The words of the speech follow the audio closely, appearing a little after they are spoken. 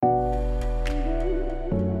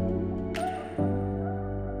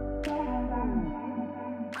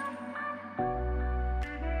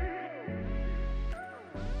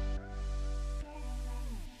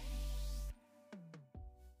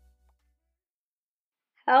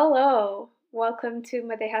Hello, welcome to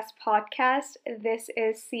Madeha's podcast. This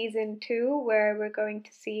is season 2, where we're going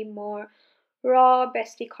to see more raw,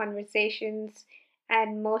 bestie conversations,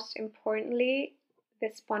 and most importantly,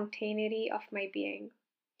 the spontaneity of my being.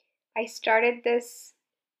 I started this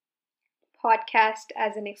podcast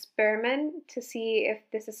as an experiment to see if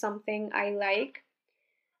this is something I like.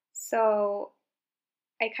 So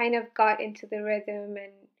I kind of got into the rhythm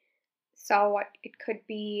and saw what it could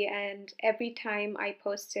be, and every time I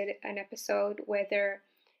posted an episode, whether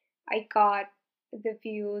I got the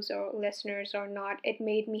views or listeners or not, it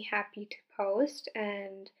made me happy to post,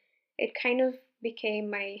 and it kind of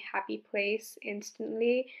became my happy place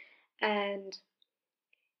instantly. And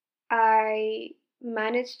I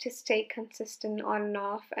managed to stay consistent on and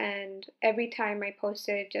off, and every time I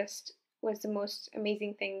posted, it just was the most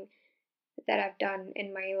amazing thing that I've done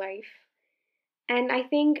in my life. And I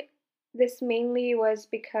think this mainly was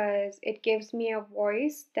because it gives me a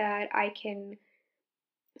voice that I can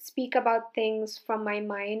speak about things from my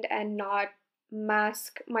mind and not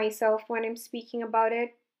mask myself when I'm speaking about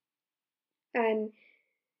it. And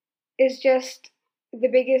it's just the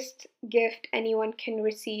biggest gift anyone can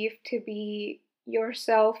receive to be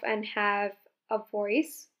yourself and have a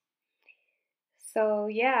voice. So,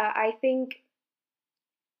 yeah, I think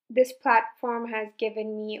this platform has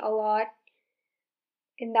given me a lot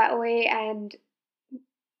in that way. And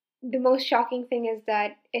the most shocking thing is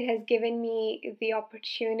that it has given me the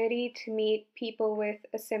opportunity to meet people with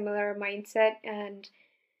a similar mindset, and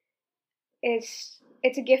it's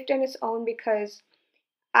a gift in its own because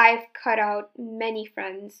I've cut out many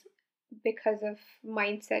friends because of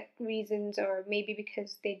mindset reasons, or maybe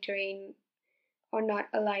because they drain or not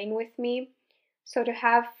align with me. So to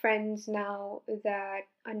have friends now that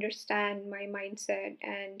understand my mindset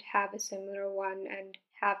and have a similar one and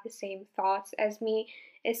have the same thoughts as me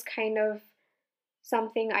is kind of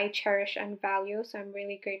something I cherish and value. So I'm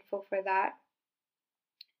really grateful for that.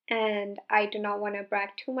 And I do not want to brag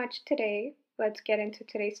too much today. Let's get into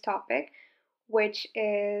today's topic, which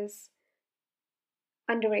is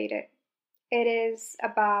underrated. It is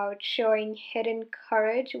about showing hidden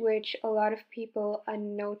courage, which a lot of people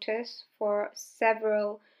unnotice for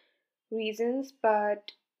several reasons.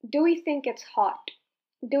 But do we think it's hot?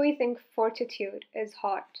 Do we think fortitude is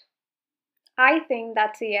hot? I think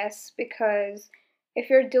that's a yes, because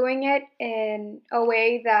if you're doing it in a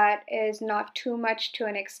way that is not too much to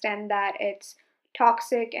an extent that it's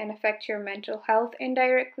toxic and affect your mental health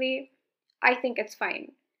indirectly, I think it's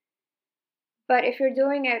fine. But if you're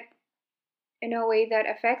doing it in a way that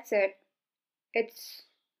affects it, it's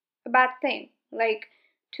a bad thing. Like,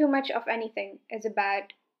 too much of anything is a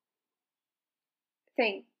bad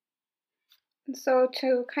thing. So,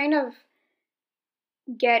 to kind of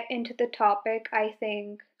get into the topic, I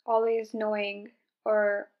think always knowing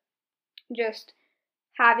or just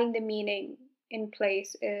having the meaning in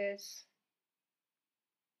place is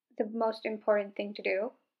the most important thing to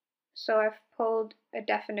do. So, I've pulled a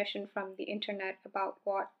definition from the internet about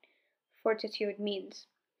what fortitude means.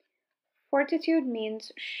 Fortitude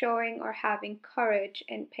means showing or having courage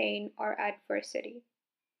in pain or adversity.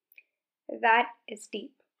 That is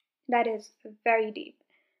deep. That is very deep.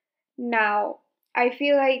 Now, I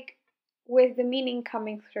feel like with the meaning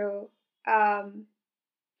coming through, um,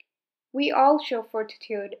 we all show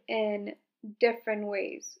fortitude in different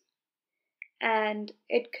ways. And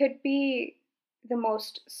it could be the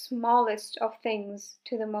most smallest of things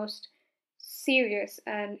to the most serious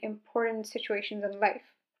and important situations in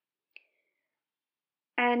life.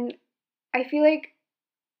 And I feel like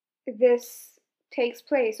this takes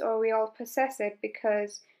place, or we all possess it,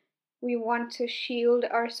 because we want to shield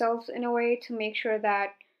ourselves in a way to make sure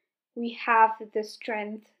that we have the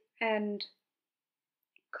strength and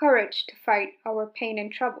courage to fight our pain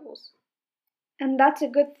and troubles. And that's a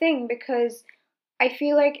good thing, because I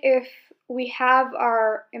feel like if we have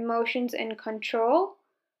our emotions in control,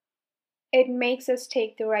 it makes us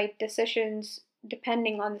take the right decisions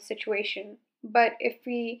depending on the situation. But if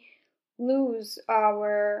we lose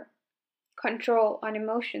our control on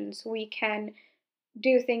emotions, we can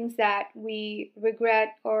do things that we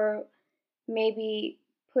regret, or maybe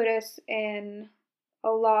put us in a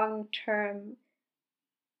long term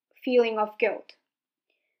feeling of guilt.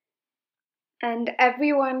 And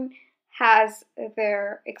everyone has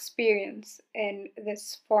their experience in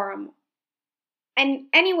this forum. And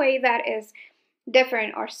anyway, that is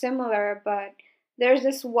different or similar, but there's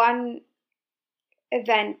this one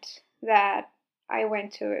event that I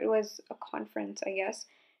went to. It was a conference, I guess.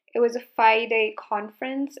 It was a 5 day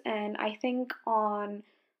conference, and I think on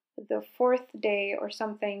the fourth day or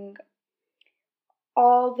something,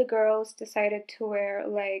 all the girls decided to wear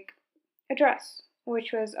like a dress,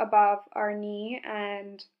 which was above our knee,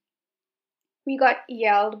 and we got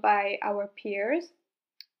yelled by our peers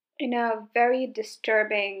in a very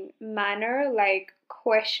disturbing manner, like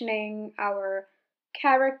questioning our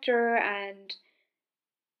character and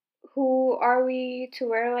who are we to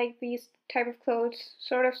wear like these type of clothes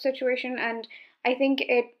sort of situation. And I think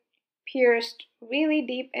it pierced really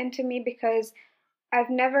deep into me because I've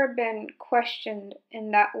never been questioned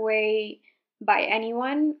in that way by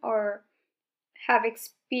anyone or have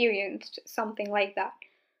experienced something like that.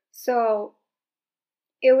 So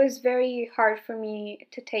it was very hard for me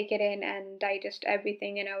to take it in and digest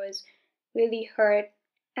everything, and I was really hurt.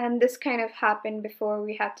 And this kind of happened before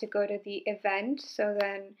we had to go to the event. So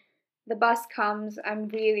then the bus comes, I'm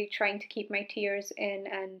really trying to keep my tears in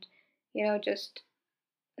and, just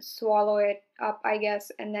swallow it up, I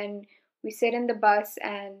guess. And then we sit in the bus,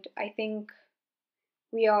 and I think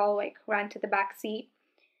we all like ran to the back seat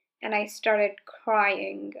and I started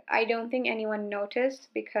crying. I don't think anyone noticed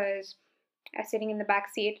because I was sitting in the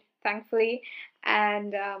back seat, thankfully,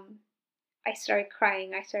 and I started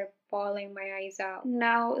crying. I started bawling my eyes out.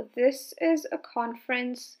 Now, this is a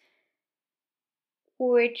conference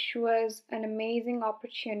which was an amazing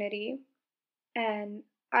opportunity, and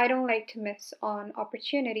I don't like to miss on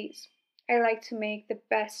opportunities. I like to make the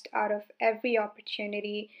best out of every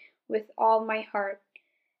opportunity with all my heart.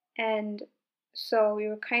 And so we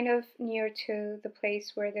were kind of near to the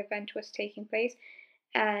place where the event was taking place,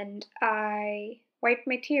 and I wiped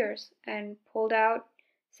my tears and pulled out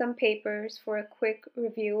some papers for a quick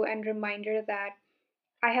review and reminder that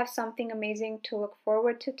I have something amazing to look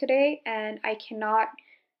forward to today, and I cannot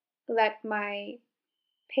let my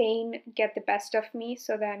pain get the best of me.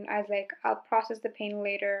 So then I was like, I'll process the pain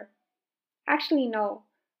later. Actually, no.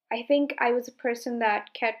 I think I was a person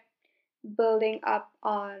that kept building up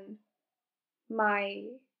on my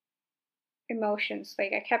emotions.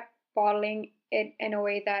 Like I kept bottling it in a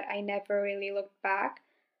way that I never really looked back.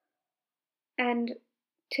 And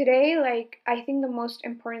today, like, I think the most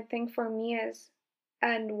important thing for me is,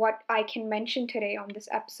 and what I can mention today on this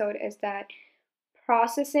episode is that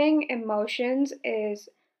processing emotions is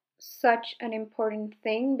such an important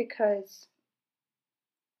thing because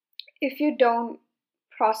if you don't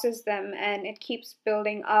process them and it keeps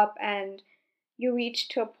building up and you reach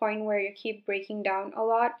to a point where you keep breaking down a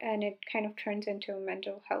lot and it kind of turns into a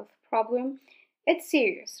mental health problem, it's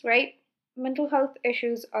serious, right? Mental health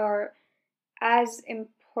issues are as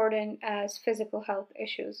important as physical health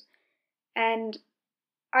issues. And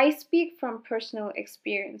I speak from personal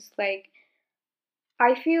experience. Like,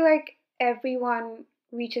 I feel like everyone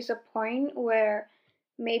reaches a point where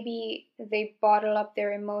maybe they bottle up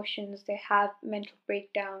their emotions, they have mental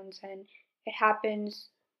breakdowns, and it happens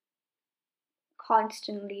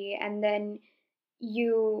constantly. And then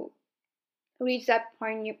you reach that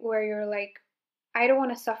point where you're like, I don't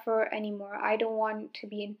want to suffer anymore. I don't want to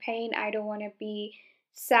be in pain. I don't want to be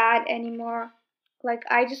sad anymore. Like,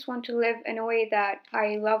 I just want to live in a way that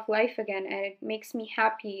I love life again and it makes me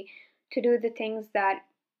happy to do the things that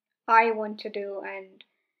I want to do. And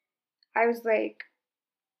I was like,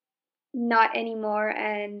 not anymore.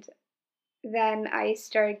 And then I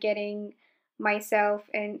started getting myself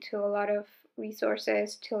into a lot of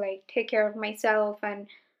resources to like take care of myself and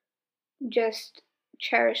just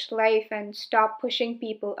cherish life and stop pushing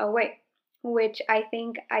people away, which I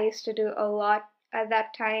think I used to do a lot at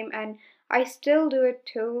that time, and I still do it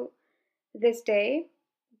to this day,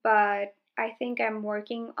 but I think I'm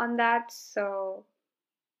working on that, so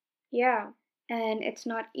yeah. And it's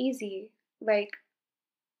not easy. Like,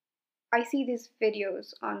 I see these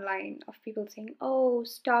videos online of people saying, oh,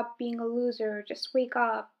 stop being a loser, just wake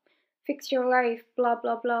up, fix your life, blah,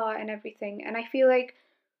 blah, blah, and everything. And I feel like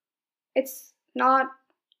it's not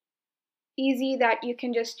easy that you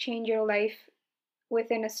can just change your life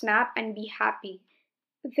within a snap and be happy.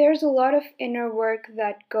 There's a lot of inner work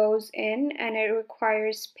that goes in and it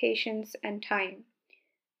requires patience and time.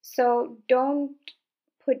 So don't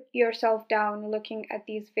put yourself down looking at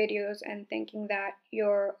these videos and thinking that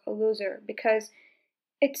you're a loser because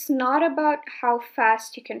it's not about how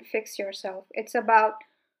fast you can fix yourself. It's about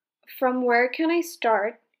from where can I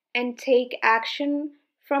start and take action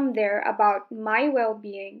from there about my well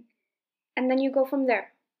being, and then you go from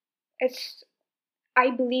there. It's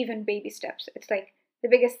I believe in baby steps. It's like the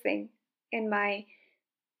biggest thing in my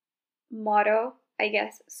motto, I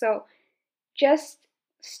guess. So just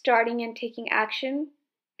starting and taking action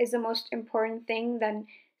is the most important thing than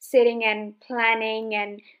sitting and planning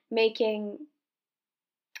and making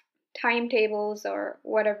timetables or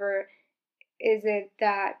whatever is it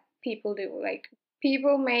that people do. Like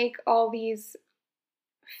People make all these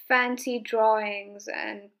fancy drawings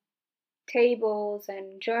and tables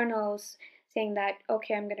and journals saying that,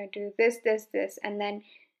 okay, I'm going to do this, this, this. And then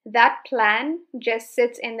that plan just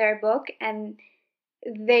sits in their book and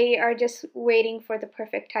they are just waiting for the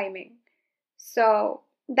perfect timing. So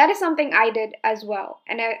that is something I did as well.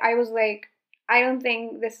 And I was like, I don't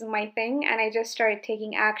think this is my thing. And I just started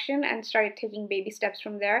taking action and started taking baby steps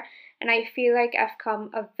from there. And I feel like I've come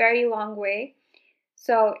a very long way.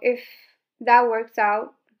 So if that works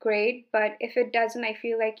out, great. But if it doesn't, I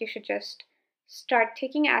feel like you should just start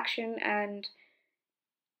taking action and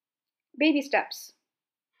baby steps,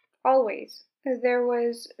 always. There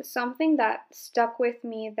was something that stuck with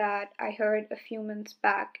me that I heard a few months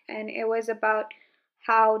back, and it was about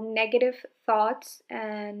how negative thoughts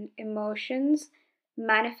and emotions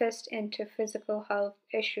manifest into physical health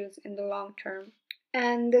issues in the long term.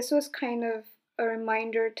 And this was kind of a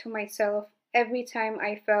reminder to myself every time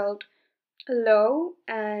I felt low,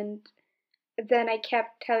 and then I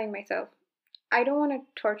kept telling myself, I don't want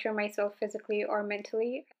to torture myself physically or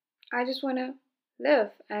mentally. I just want to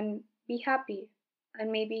live and be happy and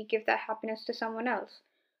maybe give that happiness to someone else.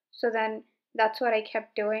 So then that's what I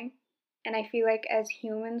kept doing. And I feel like as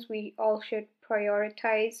humans, we all should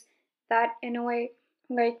prioritize that in a way,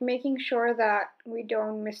 like making sure that we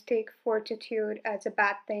don't mistake fortitude as a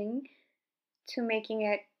bad thing to making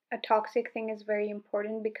it a toxic thing is very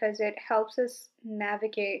important because it helps us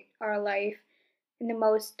navigate our life in the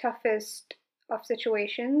most toughest of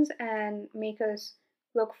situations and make us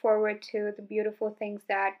look forward to the beautiful things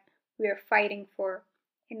that we are fighting for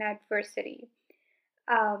in adversity.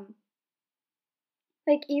 Um,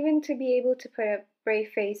 like, even to be able to put a brave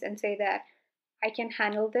face and say that I can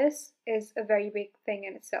handle this is a very big thing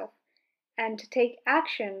in itself. And to take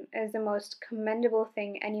action is the most commendable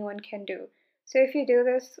thing anyone can do. So if you do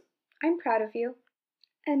this, I'm proud of you.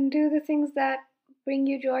 And do the things that bring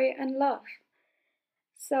you joy and love.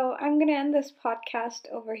 So I'm going to end this podcast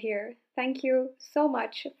over here. Thank you so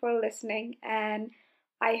much for listening, and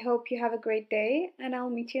I hope you have a great day, and I'll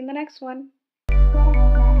meet you in the next one.